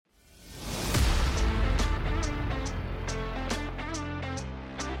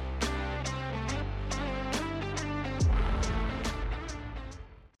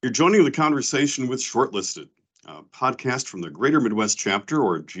You're joining the conversation with Shortlisted, a podcast from the Greater Midwest Chapter,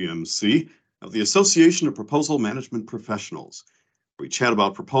 or GMC, of the Association of Proposal Management Professionals. We chat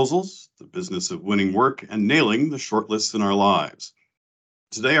about proposals, the business of winning work, and nailing the shortlists in our lives.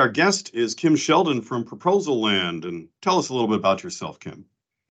 Today, our guest is Kim Sheldon from Proposal Land. And tell us a little bit about yourself, Kim.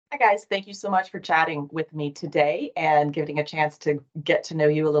 Hi, guys. Thank you so much for chatting with me today and giving a chance to get to know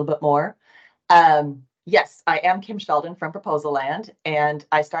you a little bit more. Yes, I am Kim Sheldon from Proposal Land, and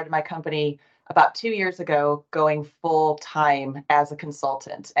I started my company about 2 years ago going full time as a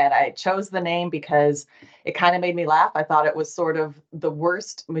consultant. And I chose the name because it kind of made me laugh. I thought it was sort of the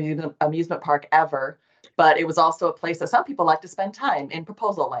worst amusement park ever, but it was also a place that some people like to spend time in,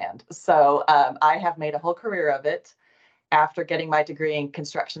 Proposal Land. So I have made a whole career of it. After getting my degree in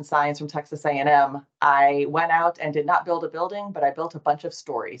construction science from Texas A&M, I went out and did not build a building, but I built a bunch of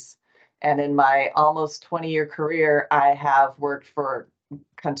stories. And in my almost 20-year career, I have worked for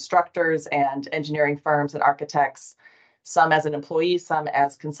constructors and engineering firms and architects, some as an employee, some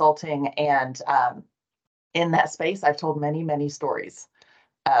as consulting. And in that space, I've told many, many stories.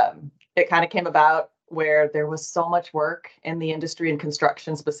 It kind of came about where there was so much work in the industry and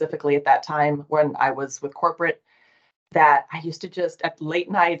construction, specifically at that time when I was with corporate, that I used to just at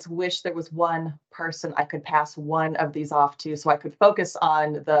late nights wish there was one person I could pass one of these off to so I could focus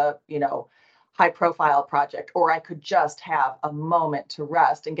on the, high profile project, or I could just have a moment to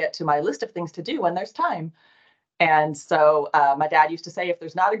rest and get to my list of things to do when there's time. And so my dad used to say, if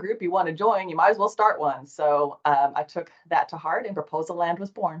there's not a group you want to join, you might as well start one. So I took that to heart, and Proposal Land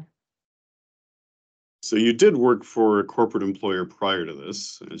was born. So you did work for a corporate employer prior to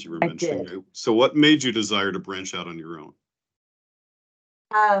this, as you were mentioning. I did. So what made you desire to branch out on your own?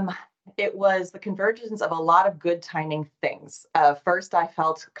 It was the convergence of a lot of good timing things. First, I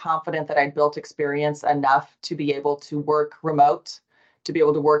felt confident that I'd built experience enough to be able to work remote, to be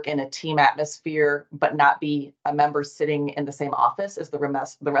able to work in a team atmosphere, but not be a member sitting in the same office as the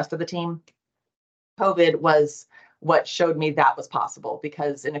rest of the team. COVID was what showed me that was possible,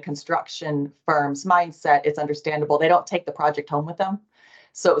 because in a construction firm's mindset, it's understandable. They don't take the project home with them.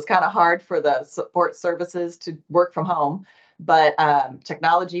 So it was kind of hard for the support services to work from home. But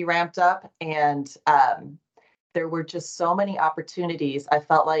technology ramped up, and there were just so many opportunities. I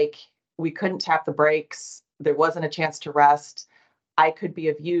felt like we couldn't tap the brakes. There wasn't a chance to rest. I could be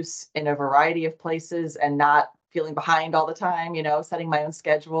of use in a variety of places and not feeling behind all the time, setting my own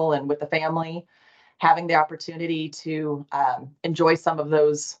schedule and with the family, having the opportunity to enjoy some of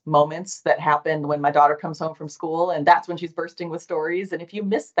those moments that happen when my daughter comes home from school, and that's when she's bursting with stories. And if you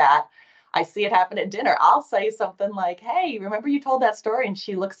miss that, I see it happen at dinner. I'll say something like, hey, remember you told that story? And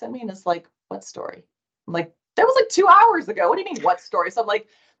she looks at me and is like, what story? I'm like, that was like 2 hours ago. What do you mean, what story? So I'm like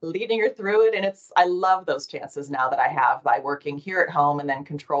leading her through it. And I love those chances now that I have by working here at home and then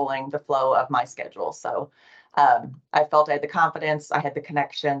controlling the flow of my schedule. So I felt I had the confidence, I had the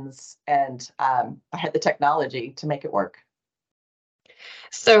connections, and I had the technology to make it work.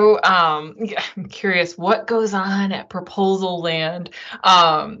 So I'm curious, what goes on at Proposal Land?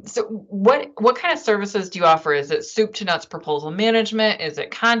 So what kind of services do you offer? Is it soup to nuts proposal management? Is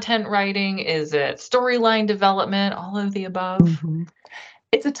it content writing? Is it storyline development? All of the above? Mm-hmm.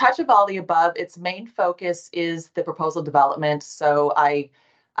 It's a touch of all the above. Its main focus is the proposal development. So I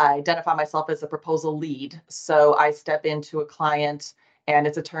identify myself as a proposal lead. So I step into a client, and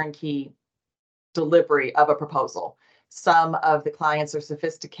it's a turnkey delivery of a proposal. Some of the clients are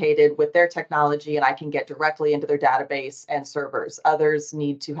sophisticated with their technology, and I can get directly into their database and servers. Others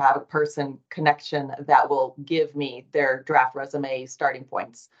need to have a person connection that will give me their draft resume starting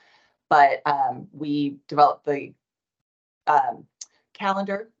points. But we develop the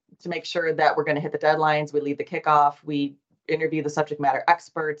calendar to make sure that we're going to hit the deadlines. We lead the kickoff. We interview the subject matter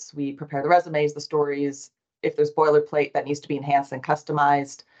experts. We prepare the resumes, the stories. If there's boilerplate that needs to be enhanced and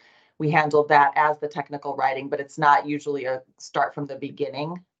customized, we handle that as the technical writing, but it's not usually a start from the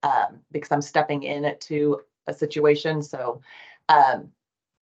beginning because I'm stepping in to a situation. So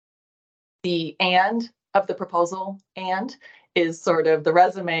the and of the proposal and is sort of the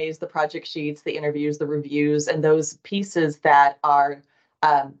resumes, the project sheets, the interviews, the reviews, and those pieces that are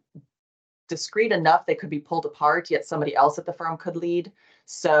discrete enough they could be pulled apart, yet somebody else at the firm could lead.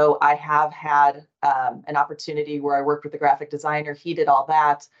 So I have had an opportunity where I worked with the graphic designer. He did all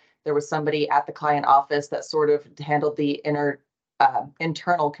that. There was somebody at the client office that sort of handled the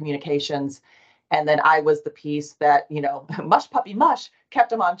internal communications. And then I was the piece that, mush puppy mush,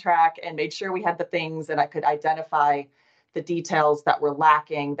 kept them on track and made sure we had the things, and I could identify the details that were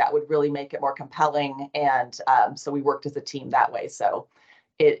lacking that would really make it more compelling. And so we worked as a team that way. So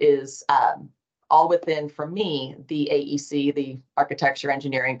it is all within, for me, the AEC, the architecture,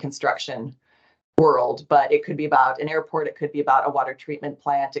 engineering, construction world. But it could be about an airport, it could be about a water treatment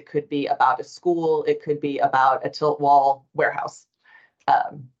plant, it could be about a school, it could be about a tilt wall warehouse.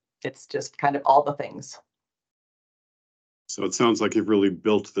 It's just kind of all the things. So it sounds like you've really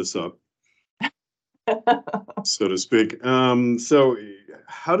built this up, so to speak. So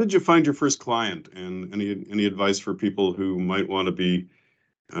how did you find your first client, and any advice for people who might want to be,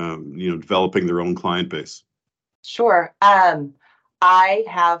 developing their own client base? Sure. I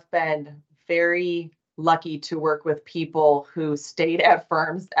have been very lucky to work with people who stayed at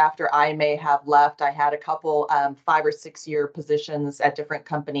firms after I may have left. I had a couple 5 or 6 year positions at different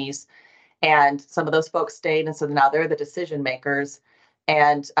companies, and some of those folks stayed, and so now they're the decision makers.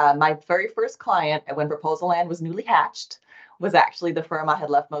 And my very first client, when Proposal Land was newly hatched, was actually the firm I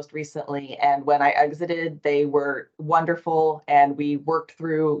had left most recently. And when I exited, they were wonderful, and we worked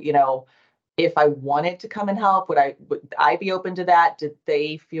through, if I wanted to come and help, would I be open to that? Did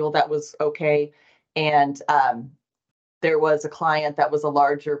they feel that was okay? And there was a client that was a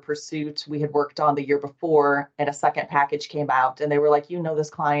larger pursuit we had worked on the year before, and a second package came out, and they were like, this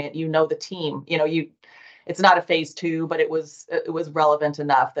client, the team, it's not a phase 2, but it was relevant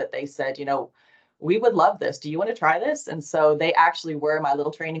enough that they said, we would love this. Do you want to try this? And so they actually were my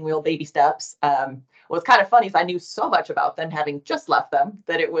little training wheel, baby steps. What's kind of funny is I knew so much about them, having just left them,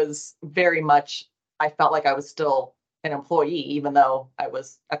 that it was very much, I felt like I was still an employee, even though I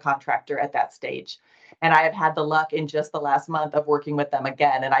was a contractor at that stage. And I have had the luck in just the last month of working with them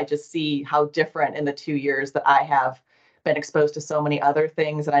again. And I just see how different in the 2 years that I have been exposed to so many other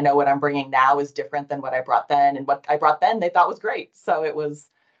things. And I know what I'm bringing now is different than what I brought then. And what I brought then, they thought was great. So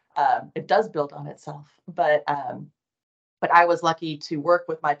it does build on itself. But I was lucky to work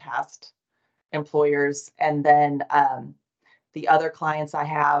with my past employers. And then the other clients I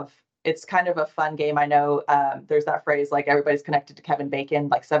have, it's kind of a fun game. I know there's that phrase, like everybody's connected to Kevin Bacon,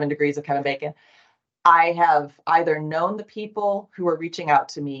 like 7 degrees of Kevin Bacon. I have either known the people who are reaching out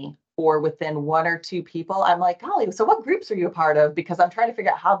to me, or within 1 or 2 people, I'm like, golly, so what groups are you a part of? Because I'm trying to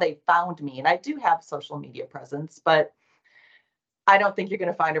figure out how they found me. And I do have social media presence, but I don't think you're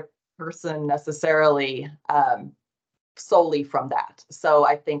going to find a person necessarily solely from that. So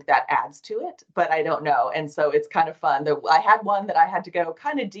I think that adds to it, but I don't know. And so it's kind of fun. I had one that I had to go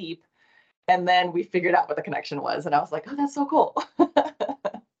kind of deep, and then we figured out what the connection was. And I was like, oh, that's so cool.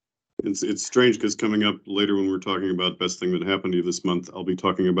 It's strange because coming up later when we're talking about best thing that happened to you this month, I'll be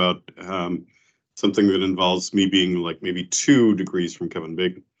talking about something that involves me being like maybe 2 degrees from Kevin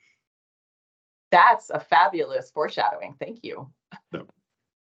Bacon. That's a fabulous foreshadowing. Thank you. So,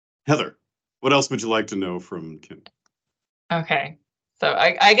 Heather, what else would you like to know from Kim? Okay. So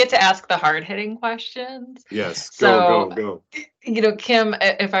I get to ask the hard-hitting questions. Yes, go. Kim,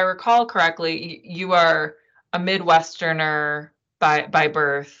 if I recall correctly, you are a Midwesterner by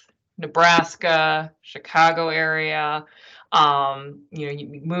birth. Nebraska, Chicago area.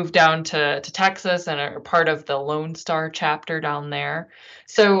 You moved down to Texas and are part of the Lone Star chapter down there.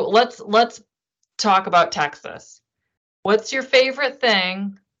 So let's talk about Texas. What's your favorite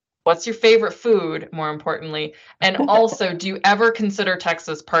thing? What's your favorite food, more importantly? And also, do you ever consider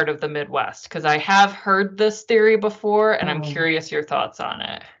Texas part of the Midwest? Because I have heard this theory before, and I'm curious your thoughts on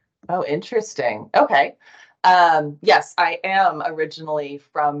it. Oh, interesting. Okay. Yes, I am originally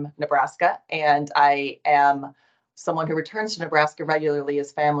from Nebraska, and I am someone who returns to Nebraska regularly.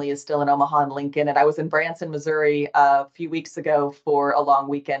 His family is still in Omaha and Lincoln, and I was in Branson, Missouri a few weeks ago for a long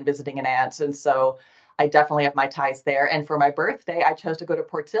weekend visiting an aunt, and so I definitely have my ties there. And for my birthday, I chose to go to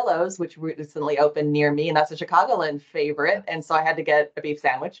Portillo's, which recently opened near me, and that's a Chicagoland favorite, and so I had to get a beef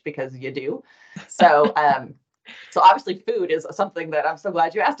sandwich because you do. So so obviously food is something that I'm so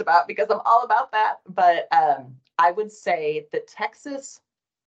glad you asked about, because I'm all about that. But I would say that Texas,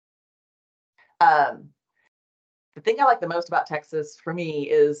 the thing I like the most about Texas for me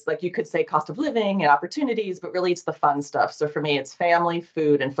is, like, you could say cost of living and opportunities, but really it's the fun stuff. So for me, it's family,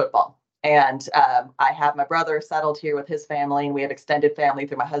 food, and football. And I have my brother settled here with his family, and we have extended family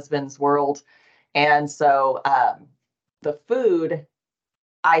through my husband's world. And so the food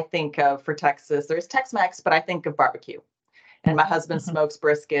I think of for Texas, there's Tex-Mex, but I think of barbecue. And my husband smokes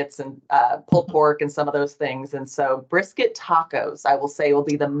briskets and pulled pork and some of those things. And so brisket tacos, I will say, will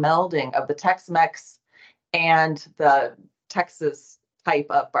be the melding of the Tex-Mex and the Texas type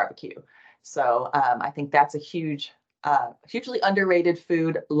of barbecue. So I think that's a hugely underrated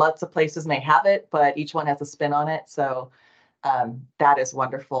food. Lots of places may have it, but each one has a spin on it. So that is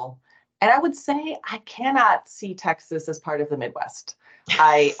wonderful. And I would say I cannot see Texas as part of the Midwest.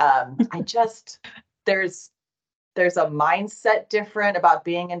 I just, there's a mindset different about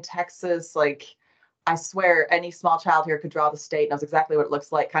being in Texas. Like, I swear any small child here could draw the state, knows exactly what it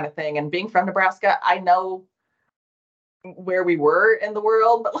looks like, kind of thing. And being from Nebraska, I know where we were in the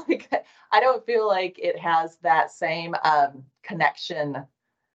world, but like I don't feel like it has that same connection.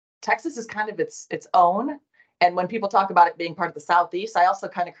 Texas is kind of its own. And when people talk about it being part of the Southeast, I also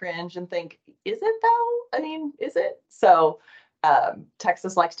kind of cringe and think, is it though? I mean, is it? So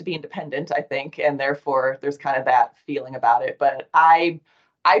Texas likes to be independent, I think, and therefore there's kind of that feeling about it. But I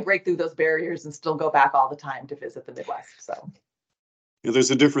break through those barriers and still go back all the time to visit the Midwest. So Yeah,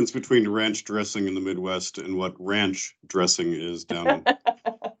 there's a difference between ranch dressing in the Midwest and what ranch dressing is down in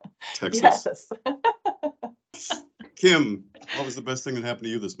Texas. yes. Kim, what was the best thing that happened to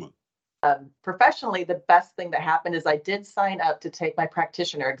you this month? Professionally, the best thing that happened is I did sign up to take my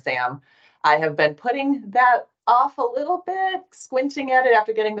practitioner exam. I have been putting that off a little bit, squinting at it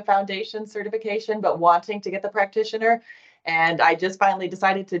after getting the foundation certification, but wanting to get the practitioner. And I just finally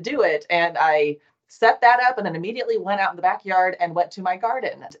decided to do it. And I set that up and then immediately went out in the backyard and went to my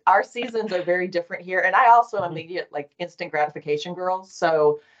garden. Our seasons are very different here. And I also am immediate, like instant gratification girl.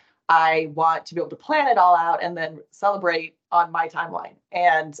 So I want to be able to plan it all out and then celebrate on my timeline.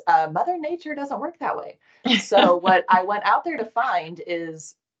 And Mother Nature doesn't work that way. So what I went out there to find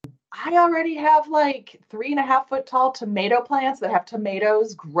is I already have like 3.5 foot tall tomato plants that have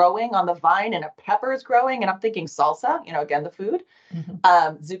tomatoes growing on the vine and a peppers growing. And I'm thinking salsa, again, the food.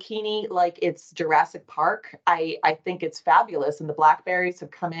 Zucchini, like it's Jurassic Park. I think it's fabulous. And the blackberries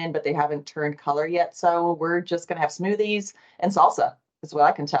have come in, but they haven't turned color yet. So we're just going to have smoothies and salsa is what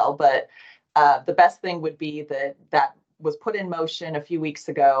I can tell. But the best thing would be that was put in motion a few weeks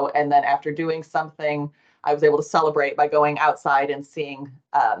ago. And then after doing something, I was able to celebrate by going outside and seeing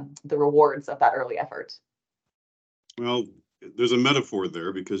the rewards of that early effort. Well, there's a metaphor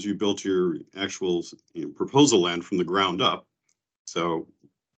there because you built your actual proposal land from the ground up. So,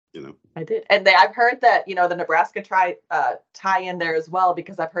 I did. And I've heard that, the Nebraska tie in there as well,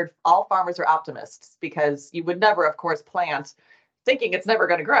 because I've heard all farmers are optimists, because you would never, of course, plant thinking it's never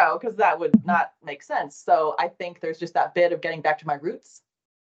going to grow, because that would not make sense. So I think there's just that bit of getting back to my roots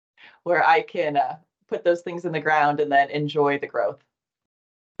where I can put those things in the ground and then enjoy the growth.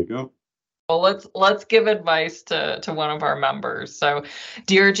 There you go. Well, let's give advice to one of our members. So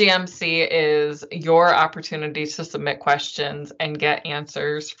Dear GMC is your opportunity to submit questions and get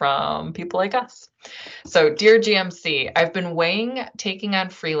answers from people like us. So Dear GMC, I've been weighing taking on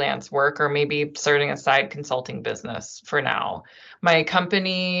freelance work or maybe starting a side consulting business for now. My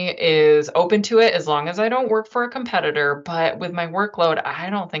company is open to it as long as I don't work for a competitor, but with my workload, I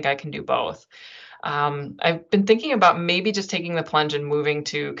don't think I can do both. I've been thinking about maybe just taking the plunge and moving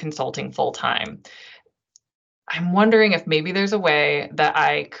to consulting full time. I'm wondering if maybe there's a way that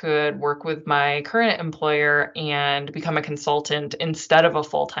I could work with my current employer and become a consultant instead of a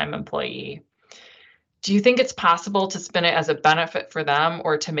full-time employee. Do you think it's possible to spin it as a benefit for them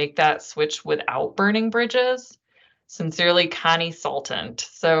or to make that switch without burning bridges? Sincerely, Connie Saltant.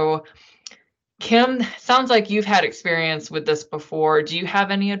 So, Kim, sounds like you've had experience with this before. Do you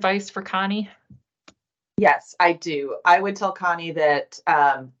have any advice for Connie? Yes, I do. I would tell Connie that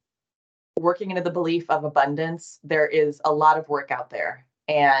working into the belief of abundance, there is a lot of work out there,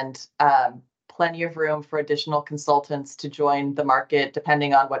 and plenty of room for additional consultants to join the market,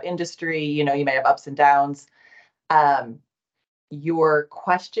 depending on what industry. You may have ups and downs. Your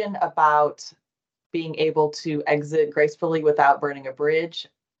question about being able to exit gracefully without burning a bridge,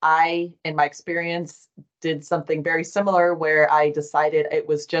 in my experience, did something very similar where I decided it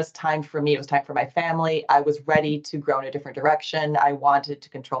was just time for me. It was time for my family. I was ready to grow in a different direction. I wanted to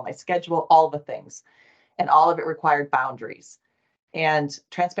control my schedule, all the things. And all of it required boundaries and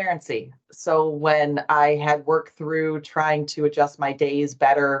transparency. So when I had worked through trying to adjust my days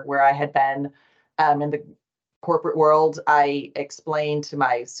better where I had been in the corporate world, I explained to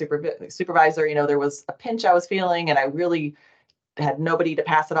my supervisor, there was a pinch I was feeling, and I really had nobody to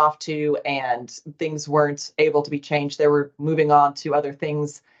pass it off to, and things weren't able to be changed. They were moving on to other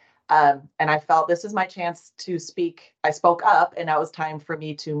things. And I felt this is my chance to speak. I spoke up, and now it was time for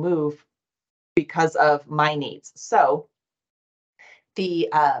me to move because of my needs. So the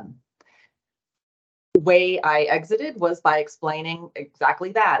way I exited was by explaining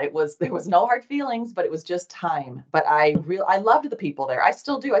exactly that. There was no hard feelings, but it was just time. But I loved the people there. I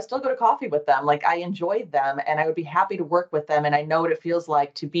still do. I still go to coffee with them. Like, I enjoyed them, and I would be happy to work with them. And I know what it feels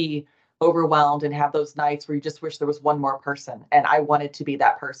like to be overwhelmed and have those nights where you just wish there was one more person. And I wanted to be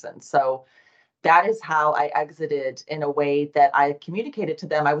that person. So that is how I exited, in a way that I communicated to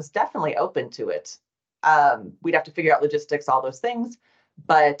them I was definitely open to it. We'd have to figure out logistics, all those things.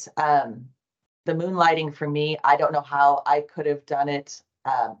 But the moonlighting for me, I don't know how I could have done it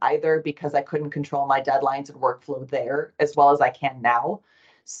either because I couldn't control my deadlines and workflow there as well as I can now.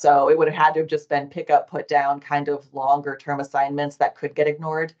 So it would have had to have just been pick up, put down kind of longer term assignments that could get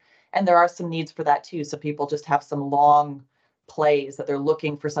ignored. And there are some needs for that too. So people just have some long plays that they're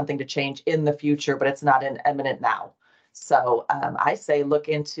looking for something to change in the future, but it's not imminent now. So I say look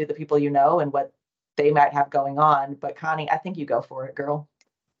into the people you know and what they might have going on. But Connie, I think you go for it, girl.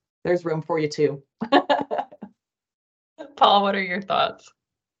 There's room for you too. Paul, what are your thoughts?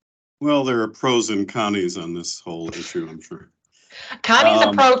 Well, there are pros and cons on this whole issue, I'm sure. Connie's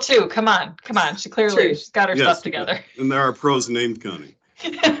a pro too. Come on. She's got her stuff together. And there are pros named Connie.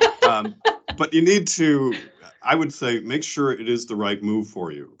 But you need to, I would say, make sure it is the right move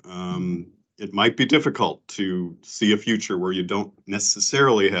for you. It might be difficult to see a future where you don't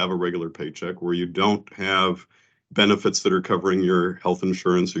necessarily have a regular paycheck, where you don't have benefits that are covering your health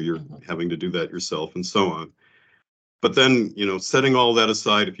insurance, or you're having to do that yourself and so on. But then, setting all that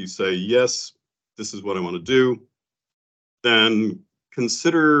aside, if you say, yes, this is what I want to do, then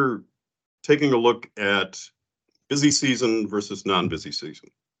consider taking a look at busy season versus non-busy season.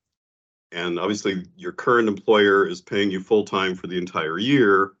 And obviously, your current employer is paying you full-time for the entire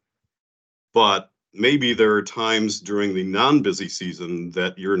year, but maybe there are times during the non-busy season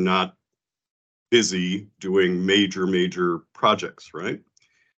that you're not busy doing major projects, right?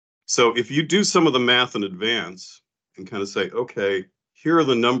 So if you do some of the math in advance and kind of say, okay, here are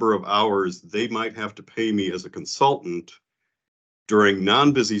the number of hours they might have to pay me as a consultant during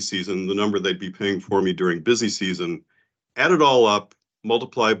non-busy season, the number they'd be paying for me during busy season, add it all up,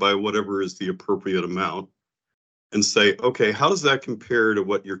 multiply by whatever is the appropriate amount, and say, okay, how does that compare to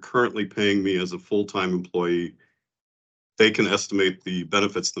what you're currently paying me as a full-time employee? They can estimate the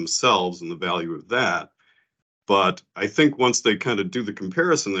benefits themselves and the value of that. But I think once they kind of do the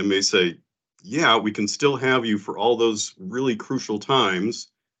comparison, they may say, yeah, we can still have you for all those really crucial times,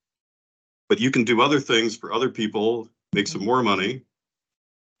 but you can do other things for other people, make some more money,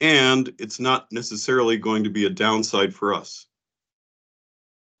 and it's not necessarily going to be a downside for us.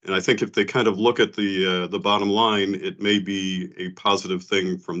 And I think if they kind of look at the bottom line, it may be a positive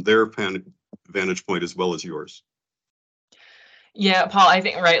thing from their vantage point as well as yours. Yeah, Paul, I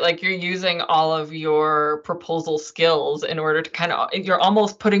think, right, like you're using all of your proposal skills in order to you're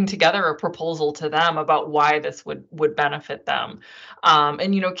almost putting together a proposal to them about why this would benefit them.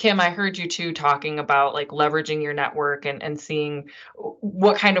 And, Kim, I heard you too talking about like leveraging your network and seeing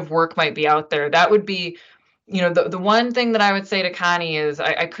what kind of work might be out there. That would be, the one thing that I would say to Connie is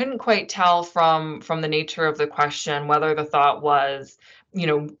I couldn't quite tell from the nature of the question whether the thought was,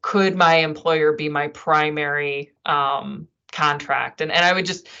 could my employer be my primary contract? And I would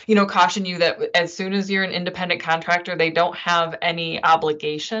just, caution you that as soon as you're an independent contractor, they don't have any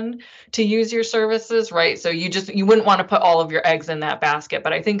obligation to use your services, right? So you wouldn't want to put all of your eggs in that basket.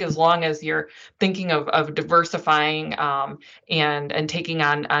 But I think as long as you're thinking of diversifying and taking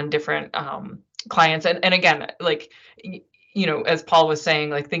on different clients, and again, like, as Paul was saying,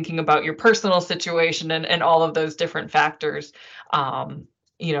 like thinking about your personal situation and all of those different factors,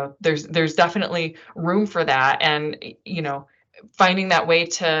 there's definitely room for that. And, finding that way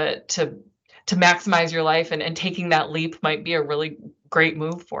to maximize your life and taking that leap might be a really great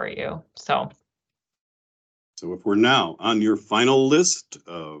move for you. So if we're now on your final list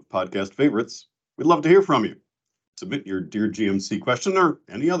of podcast favorites, we'd love to hear from you. Submit your Dear GMC question or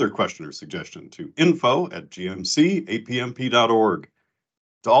any other question or suggestion to info@gmcapmp.org.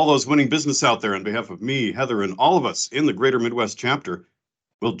 To all those winning business out there, on behalf of me, Heather, and all of us in the Greater Midwest chapter,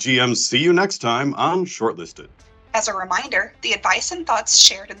 we'll see you next time on Shortlisted. As a reminder, the advice and thoughts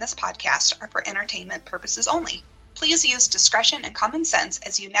shared in this podcast are for entertainment purposes only. Please use discretion and common sense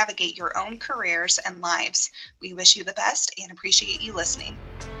as you navigate your own careers and lives. We wish you the best and appreciate you listening.